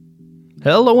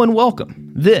Hello and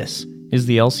welcome. This is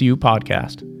the LCU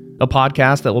podcast, a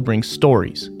podcast that will bring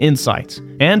stories, insights,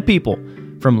 and people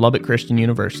from Lubbock Christian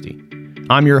University.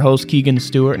 I'm your host, Keegan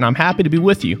Stewart, and I'm happy to be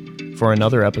with you for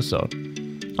another episode.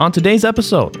 On today's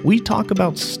episode, we talk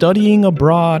about studying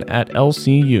abroad at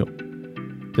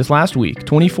LCU. This last week,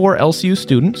 24 LCU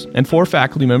students and 4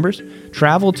 faculty members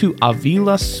traveled to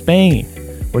Avila, Spain,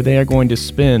 where they are going to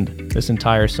spend this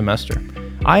entire semester.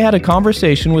 I had a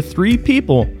conversation with 3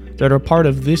 people that are part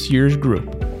of this year's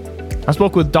group. I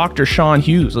spoke with Dr. Shawn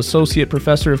Hughes, Associate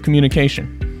Professor of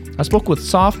Communication. I spoke with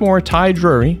sophomore Ty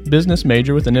Drury, business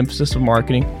major with an emphasis of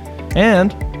marketing,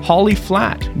 and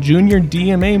Flatt, junior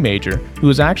DMA major, who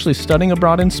is actually studying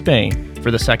abroad in Spain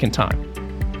for the second time.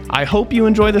 I hope you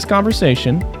enjoy this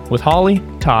conversation with Holly,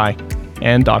 Ty,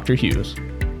 and Dr. Hughes.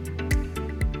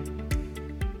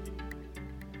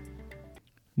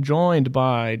 Joined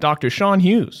by Dr. Shawn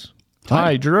Hughes,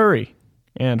 Ty Drury,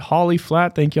 and Holly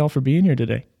Flatt. Thank you all for being here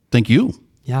today. Thank you.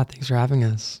 Yeah, thanks for having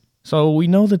us. So we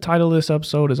know the title of this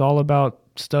episode is all about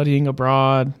studying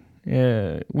abroad.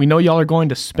 We know y'all are going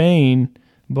to Spain,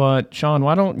 but Shawn,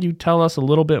 why don't you tell us a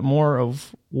little bit more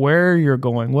of where you're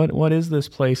going? What is this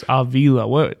place,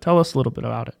 Avila? Tell us a little bit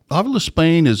about it. Avila,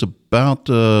 Spain is about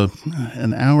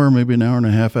an hour, maybe an hour and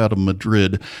a half out of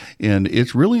Madrid, and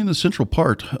it's really in the central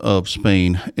part of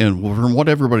Spain. And from what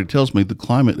everybody tells me, the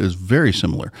climate is very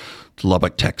similar to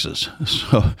Lubbock, Texas.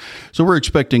 So we're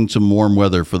expecting some warm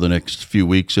weather for the next few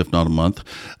weeks, if not a month.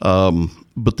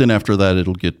 But then after that,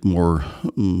 it'll get more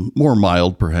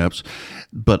mild, perhaps.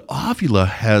 But Avila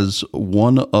has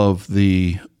one of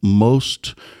the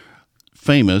most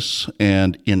famous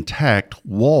and intact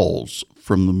walls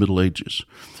from the Middle Ages.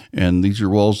 And these are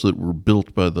walls that were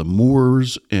built by the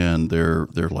Moors, and they're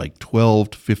like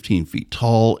 12 to 15 feet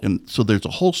tall. And so there's a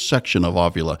whole section of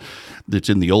Avila that's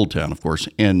in the old town, of course,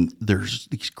 and there's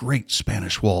these great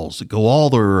Spanish walls that go all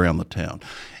the way around the town.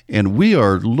 And we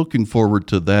are looking forward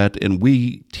to that, and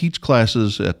we teach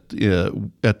classes at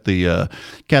the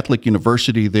Catholic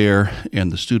University there,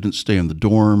 and the students stay in the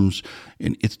dorms,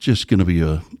 and it's just going to be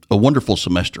a wonderful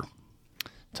semester.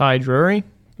 Ty Drury,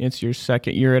 it's your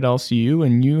second year at LCU,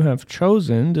 and you have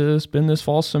chosen to spend this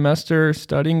fall semester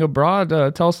studying abroad.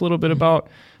 Tell us a little bit about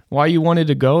why you wanted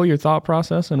to go, your thought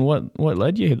process, and what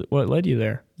led you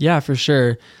there. Yeah, for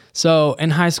sure. So in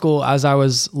high school, as I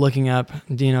was looking up,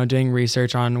 doing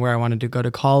research on where I wanted to go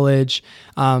to college,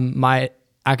 my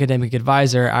academic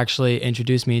advisor actually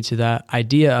introduced me to the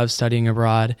idea of studying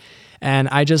abroad. And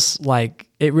I just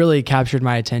it really captured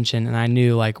my attention. And I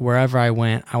knew wherever I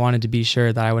went, I wanted to be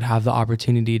sure that I would have the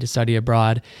opportunity to study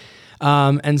abroad.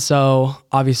 And so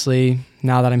obviously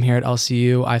now that I'm here at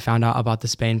LCU, I found out about the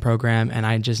Spain program, and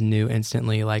I just knew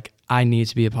instantly, I need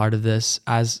to be a part of this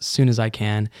as soon as I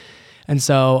can. And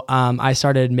so I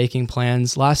started making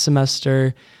plans last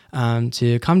semester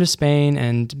to come to Spain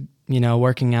and,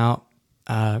 working out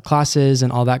classes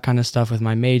and all that kind of stuff with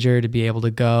my major to be able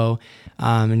to go.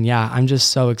 And yeah, I'm just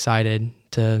so excited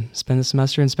to spend the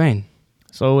semester in Spain.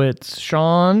 So it's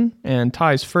Shawn and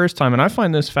Ty's first time, and I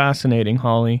find this fascinating,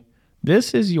 Holly.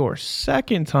 This is your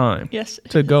second time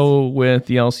to go with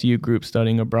the LCU group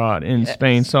studying abroad in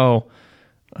Spain. So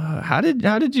how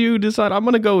did you decide I'm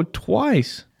going to go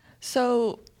twice?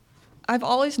 So I've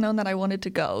always known that I wanted to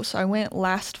go. So I went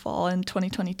last fall in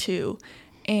 2022,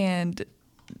 and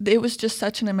it was just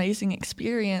such an amazing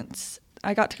experience.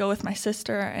 I got to go with my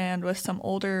sister and with some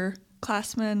older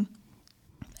classmen.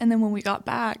 And then when we got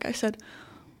back, I said,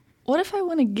 what if I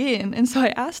went again? And so I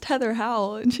asked Heather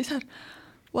how, and she said,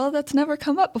 well, that's never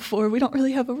come up before. We don't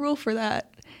really have a rule for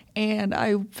that. And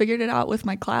I figured it out with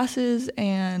my classes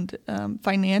and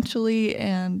financially,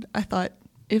 and I thought,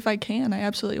 if I can, I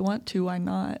absolutely want to. Why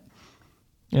not?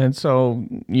 And so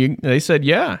they said,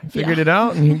 figured it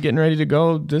out, and you're getting ready to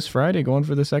go this Friday, going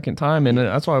for the second time. And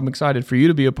that's why I'm excited for you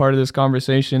to be a part of this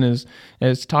conversation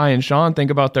as Ty and Shawn think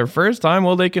about their first time.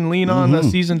 Well, they can lean on a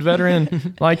seasoned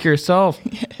veteran like yourself.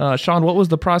 Shawn, what was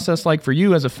the process like for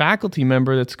you as a faculty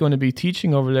member that's going to be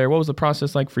teaching over there? What was the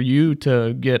process like for you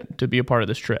to get to be a part of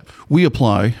this trip? We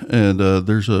apply, and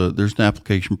there's an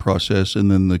application process,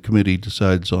 and then the committee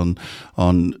decides on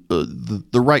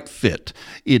the right fit.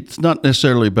 It's not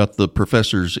necessarily about the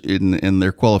professors in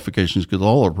their qualifications, because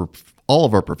all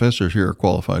of our professors here are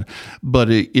qualified,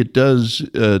 but it does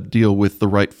deal with the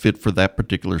right fit for that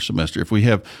particular semester. If we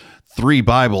have 3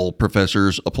 Bible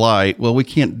professors apply. Well, we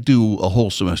can't do a whole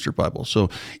semester Bible. So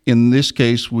in this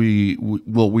case, we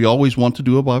always want to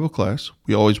do a Bible class.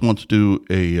 We always want to do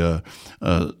a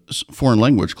foreign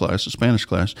language class, a Spanish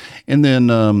class. And then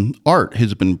art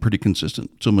has been pretty consistent.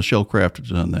 So Michelle Craft has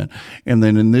done that. And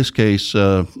then in this case,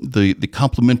 the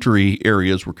complementary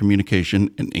areas were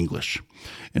communication and English.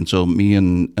 And so me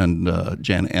and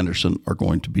Jan Anderson are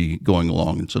going to be going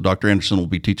along. And so Dr. Anderson will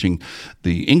be teaching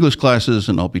the English classes,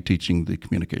 and I'll be teaching the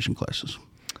communication classes.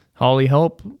 Holly,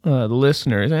 help the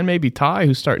listeners, and maybe Ty,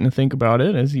 who's starting to think about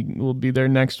it, as he will be there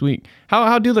next week.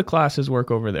 How do the classes work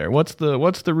over there? What's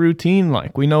the routine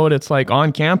like? We know what it's like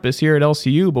on campus here at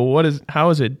LCU, but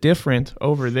how is it different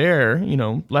over there? You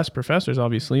know, less professors,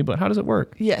 obviously, but how does it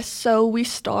work? Yes, so we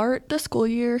start the school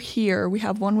year here. We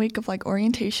have 1 week of like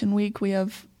orientation week. We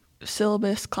have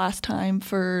syllabus class time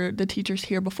for the teachers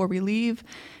here before we leave,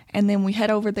 and then we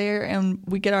head over there and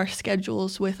we get our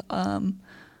schedules with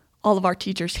all of our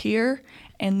teachers here,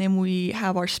 and then we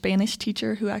have our Spanish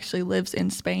teacher who actually lives in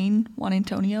Spain, Juan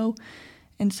Antonio,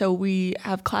 and so we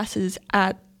have classes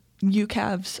at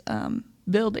UCAV's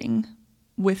building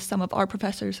with some of our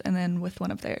professors and then with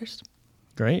one of theirs.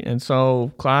 Great. And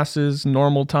so classes,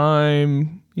 normal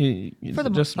time, For the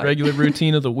most just part. regular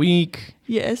routine of the week.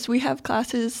 Yes, we have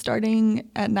classes starting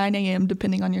at 9 a.m.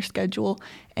 depending on your schedule,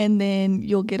 and then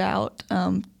you'll get out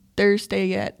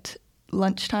Thursday at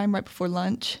lunchtime, right before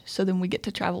lunch, so then we get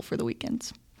to travel for the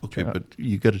weekends. Okay, but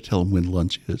you got to tell them when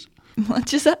lunch is.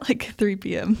 Lunch is at like 3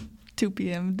 p.m., 2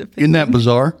 p.m. depending. Isn't that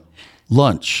bizarre?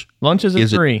 Lunch. Lunch is at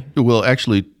 3. Well,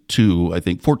 actually 2, I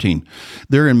think, 14.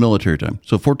 They're in military time,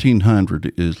 so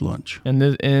 1400 is lunch.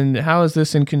 And how is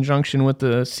this in conjunction with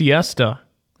the siesta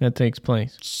that takes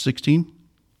place? 16?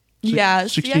 Yeah,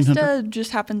 1600? siesta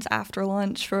just happens after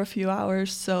lunch for a few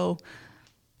hours, so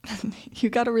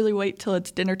you got to really wait till it's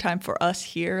dinner time for us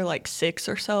here, like 6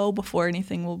 or so, before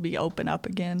anything will be open up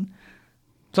again.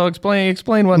 So explain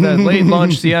what that late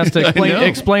lunch siesta.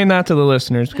 Explain that to the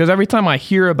listeners, because every time I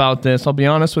hear about this, I'll be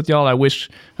honest with y'all, I wish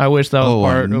that was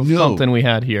part of something we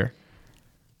had here.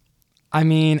 I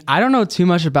mean, I don't know too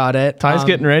much about it. Ty's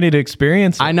getting ready to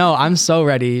experience it. I know, I'm so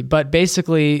ready. But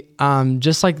basically,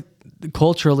 just like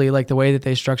culturally, like the way that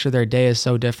they structure their day is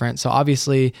so different. So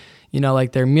obviously, you know,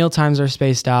 like their meal times are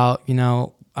spaced out. You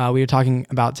know, we were talking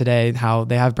about today how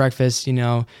they have breakfast, you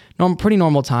know, pretty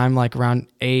normal time, like around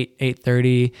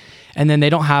 8:30. And then they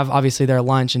don't have obviously their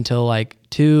lunch until like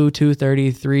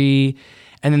 2:30, 3.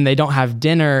 And then they don't have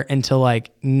dinner until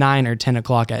like 9 or 10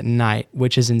 o'clock at night,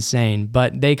 which is insane.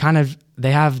 But they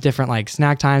have different like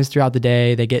snack times throughout the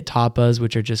day. They get tapas,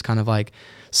 which are just kind of like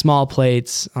small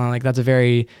plates. Like that's a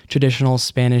very traditional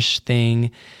Spanish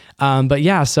thing. But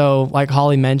yeah, so like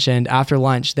Holly mentioned, after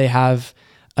lunch, they have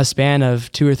a span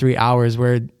of 2 or 3 hours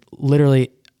where literally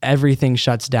everything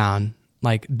shuts down,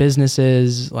 like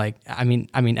businesses, like, I mean,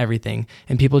 everything.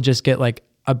 And people just get like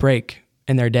a break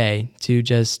in their day to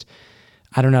just,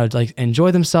 I don't know, like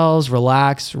enjoy themselves,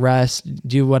 relax, rest,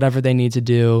 do whatever they need to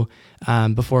do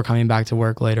before coming back to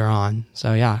work later on.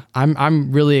 So yeah,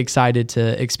 I'm really excited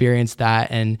to experience that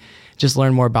and just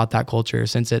learn more about that culture,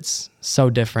 since it's so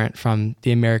different from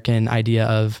the American idea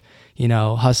of, you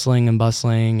know, hustling and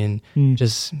bustling and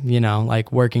just, you know,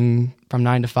 like working from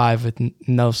 9 to 5 with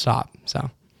no stop. So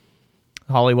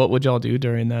Holly, what would y'all do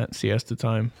during that siesta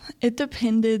time? It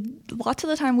depended. Lots of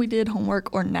the time we did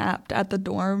homework or napped at the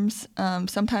dorms.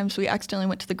 Sometimes we accidentally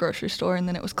went to the grocery store and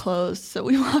then it was closed, so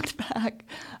we walked back.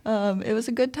 It was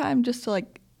a good time just to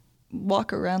like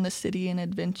walk around the city and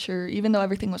adventure. Even though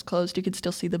everything was closed, you could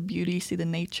still see the beauty, see the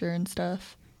nature and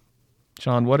stuff.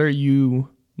 Shawn, what are you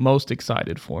most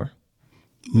excited for?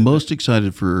 Most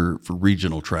excited for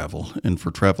regional travel and for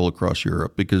travel across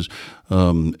Europe, because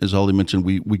as Ollie mentioned,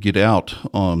 we get out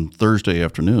on Thursday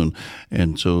afternoon,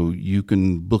 and so you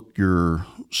can book your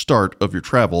start of your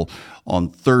travel on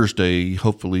Thursday.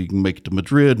 Hopefully you can make it to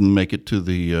Madrid and make it to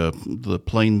the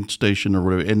plane station or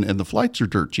whatever, and the flights are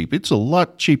dirt cheap. It's a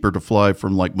lot cheaper to fly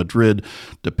from like Madrid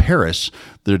to Paris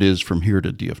than it is from here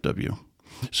to DFW.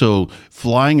 So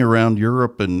flying around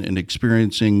Europe and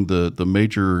experiencing the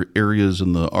major areas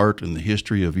in the art and the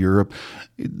history of Europe,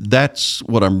 that's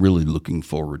what I'm really looking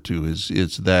forward to.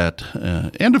 Is that,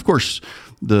 and of course,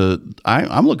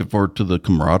 I'm looking forward to the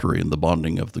camaraderie and the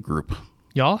bonding of the group.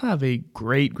 Y'all have a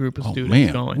great group of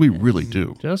students going. We really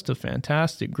do. Just a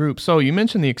fantastic group. So you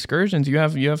mentioned the excursions. You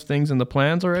have things in the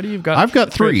plans already? I've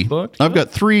got 3. I've got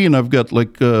 3, and I've got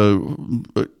like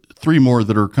 3 more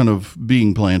that are kind of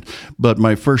being planned. But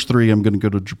my first 3, I'm going to go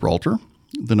to Gibraltar.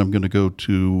 Then I'm going to go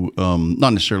to,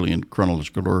 not necessarily in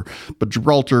chronological order, but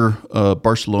Gibraltar,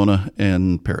 Barcelona,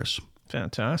 and Paris.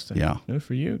 Fantastic. Yeah. Good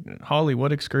for you. Holly,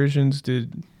 what excursions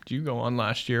did you go on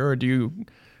last year, or you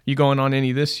going on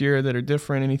any this year that are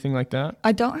different, anything like that?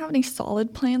 I don't have any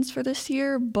solid plans for this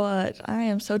year, but I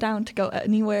am so down to go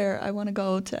anywhere. I want to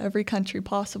go to every country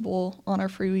possible on our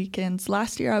free weekends.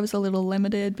 Last year I was a little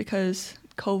limited because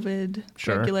COVID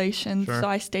regulations, so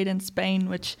I stayed in Spain,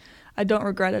 which I don't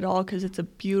regret at all because it's a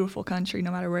beautiful country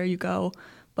no matter where you go.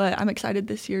 But I'm excited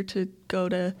this year to go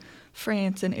to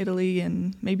France and Italy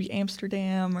and maybe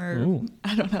Amsterdam or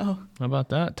I don't know. How about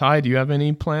that? Ty, do you have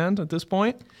any planned at this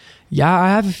point? Yeah, I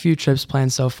have a few trips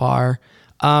planned so far.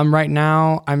 Right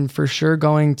now, I'm for sure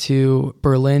going to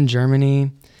Berlin,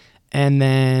 Germany, and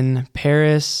then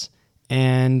Paris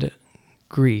and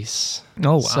Greece.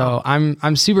 Oh, wow. So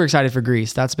I'm super excited for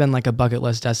Greece. That's been like a bucket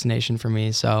list destination for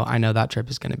me. So I know that trip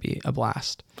is going to be a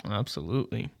blast.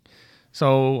 Absolutely.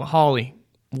 So, Holly,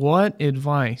 what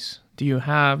advice do you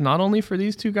have not only for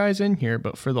these two guys in here,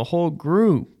 but for the whole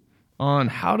group on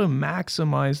how to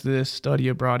maximize this study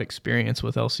abroad experience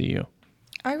with LCU?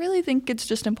 I really think it's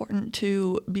just important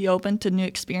to be open to new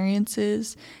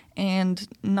experiences and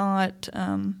not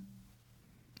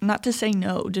to say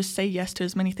no, just say yes to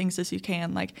as many things as you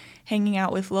can, like hanging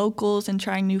out with locals and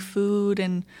trying new food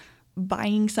and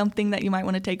buying something that you might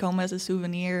want to take home as a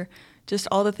souvenir, just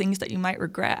all the things that you might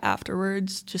regret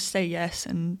afterwards. Just say yes,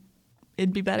 and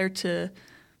it'd be better to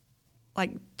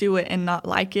like do it and not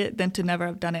like it than to never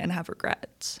have done it and have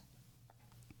regrets.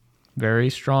 Very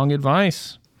strong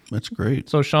advice. That's great.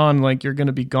 So, Shawn, like you're going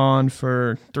to be gone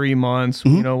for 3 months.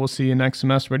 Mm-hmm. You know, we'll see you next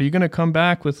semester. But are you going to come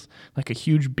back with like a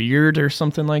huge beard or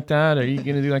something like that? Are you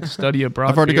going to do like a study abroad?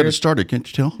 I've already beard? got it started. Can't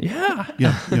you tell? Yeah.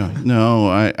 Yeah. No,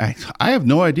 I have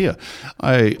no idea.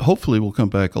 I hopefully will come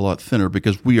back a lot thinner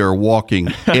because we are walking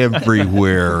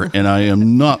everywhere, and I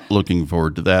am not looking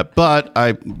forward to that. But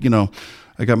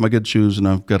I got my good shoes and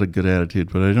I've got a good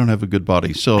attitude, but I don't have a good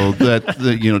body. So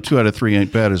that 2 out of 3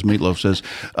 ain't bad, as Meatloaf says.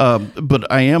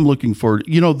 But I am looking forward.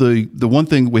 The one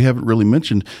thing we haven't really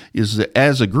mentioned is that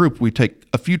as a group we take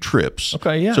a few trips.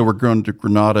 Okay, yeah. So we're going to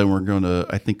Granada and we're going to,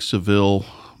 I think, Seville,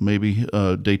 maybe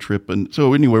a day trip. And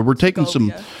so anyway, we're taking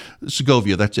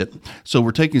Segovia, that's it. So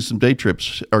we're taking some day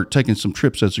trips or taking some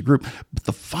trips as a group. But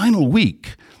the final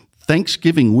week,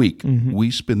 Thanksgiving week,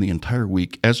 we spend the entire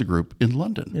week as a group in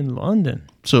London. In London.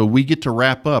 So we get to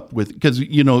wrap up with, because,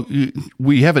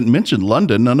 we haven't mentioned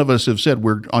London. None of us have said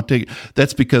we're on take.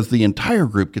 That's because the entire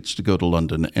group gets to go to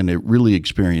London and it really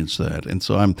experience that. And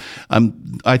so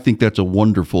I think that's a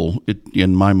wonderful,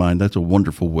 in my mind, that's a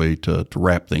wonderful way to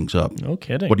wrap things up. No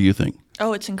kidding. What do you think?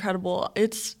 Oh, it's incredible.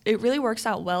 It really works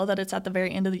out well that it's at the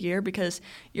very end of the year because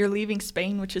you're leaving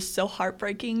Spain, which is so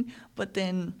heartbreaking, but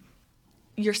then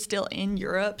you're still in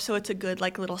Europe, so it's a good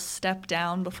little step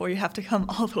down before you have to come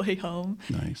all the way home.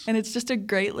 Nice. And it's just a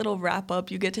great little wrap up.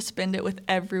 You get to spend it with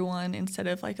everyone instead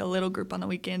of a little group on the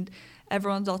weekend.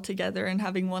 Everyone's all together and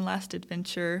having one last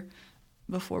adventure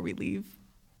before we leave.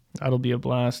 That'll be a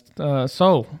blast.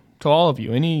 So, to all of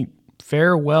you, any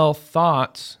farewell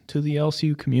thoughts to the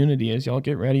LCU community as y'all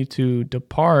get ready to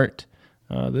depart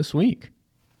this week?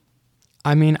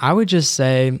 I mean, I would just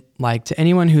say, to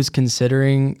anyone who's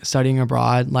considering studying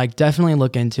abroad, definitely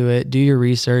look into it, do your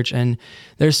research. And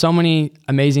there's so many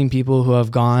amazing people who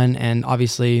have gone and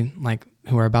obviously,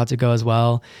 who are about to go as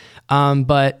well.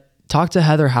 But talk to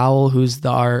Heather Howell, who's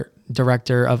our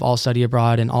director of All Study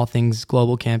Abroad and All Things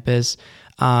Global Campus,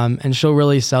 and she'll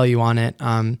really sell you on it.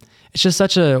 It's just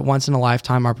such a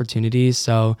once-in-a-lifetime opportunity.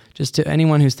 So just to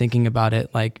anyone who's thinking about it,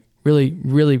 really,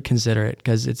 really consider it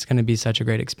because it's going to be such a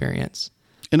great experience.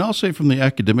 And I'll say from the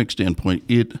academic standpoint,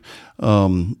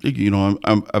 I'm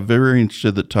very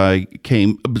interested that Ty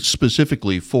came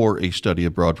specifically for a study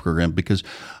abroad program because,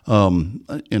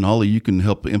 and Holly, you can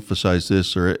help emphasize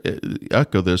this or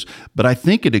echo this, but I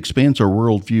think it expands our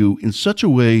worldview in such a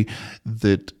way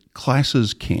that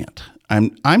classes can't.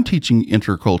 I'm teaching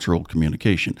intercultural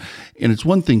communication, and it's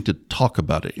one thing to talk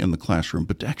about it in the classroom,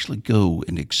 but to actually go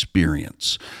and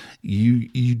experience.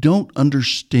 You don't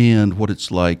understand what it's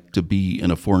like to be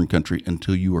in a foreign country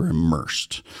until you are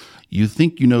immersed. You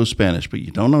think you know Spanish, but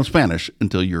you don't know Spanish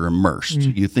until you're immersed.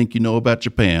 You think you know about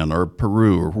Japan or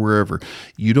Peru or wherever.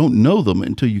 You don't know them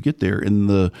until you get there, and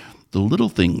the little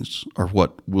things are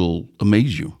what will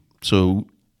amaze you. So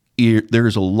there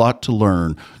is a lot to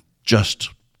learn just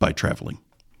by traveling.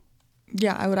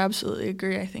 Yeah, I would absolutely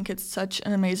agree. I think it's such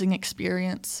an amazing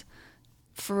experience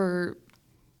for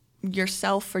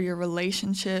yourself, for your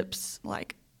relationships,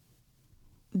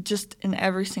 just in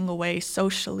every single way,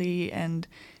 socially, and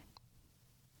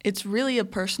it's really a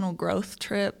personal growth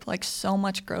trip. So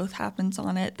much growth happens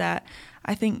on it that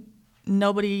I think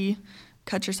nobody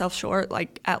cut yourself short,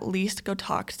 like at least go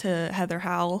talk to Heather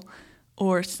Howell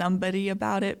or somebody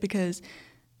about it, because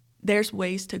there's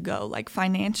ways to go. Like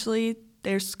financially,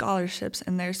 there's scholarships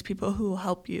and there's people who will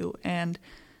help you. And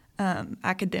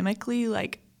academically,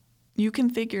 like you can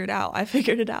figure it out. I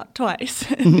figured it out twice.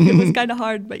 It was kind of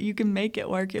hard, but you can make it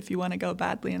work if you want to go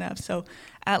badly enough. So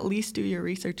at least do your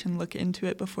research and look into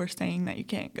it before saying that you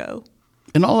can't go.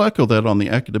 And I'll echo that on the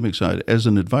academic side. As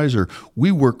an advisor,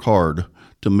 we work hard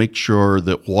to make sure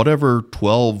that whatever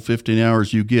 12, 15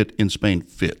 hours you get in Spain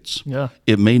fits. Yeah.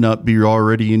 It may not be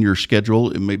already in your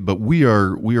schedule, but we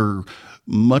are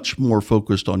much more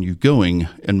focused on you going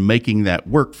and making that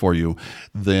work for you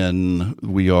than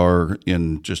we are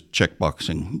in just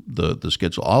checkboxing the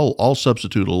schedule. I'll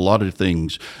substitute a lot of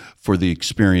things for the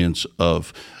experience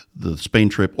of the Spain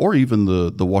trip or even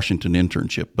the Washington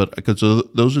internship, but because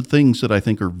those are things that I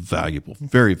think are valuable,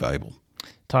 very valuable.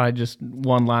 Ty, just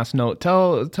one last note.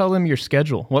 Tell them your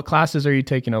schedule. What classes are you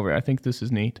taking over? I think this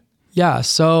is neat. Yeah,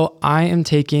 so I am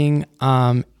taking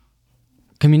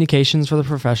Communications for the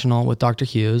Professional with Dr.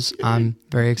 Hughes. I'm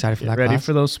very excited for that Ready class.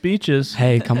 for those speeches.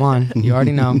 Hey, come on. You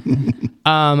already know.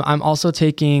 I'm also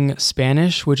taking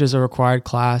Spanish, which is a required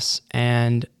class,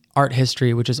 and art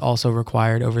history, which is also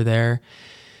required over there.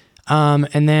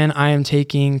 And then I am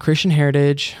taking Christian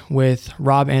Heritage with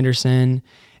Rob Anderson,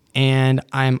 and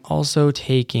I'm also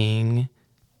taking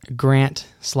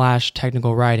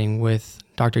grant/technical writing with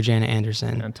Dr. Jana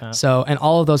Anderson. Fantastic. So, and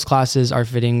all of those classes are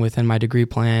fitting within my degree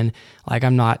plan. Like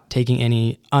I'm not taking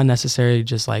any unnecessary,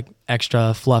 just like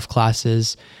extra fluff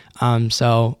classes.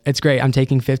 So it's great. I'm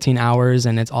taking 15 hours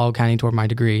and it's all counting toward my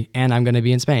degree, and I'm going to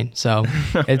be in Spain. So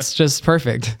it's just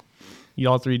perfect.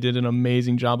 Y'all three did an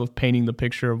amazing job of painting the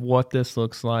picture of what this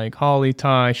looks like. Holly,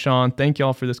 Ty, Shawn, thank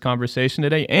y'all for this conversation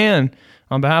today. And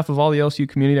on behalf of all the LCU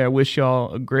community, I wish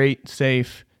y'all a great,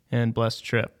 safe, and blessed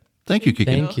trip. Thank you, Kiki.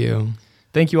 Thank you.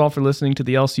 Thank you all for listening to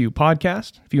the LCU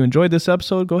podcast. If you enjoyed this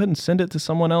episode, go ahead and send it to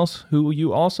someone else who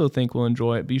you also think will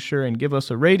enjoy it. Be sure and give us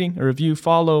a rating, a review,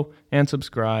 follow, and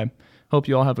subscribe. Hope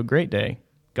you all have a great day.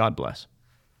 God bless.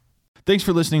 Thanks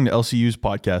for listening to LCU's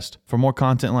podcast. For more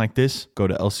content like this, go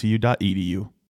to lcu.edu.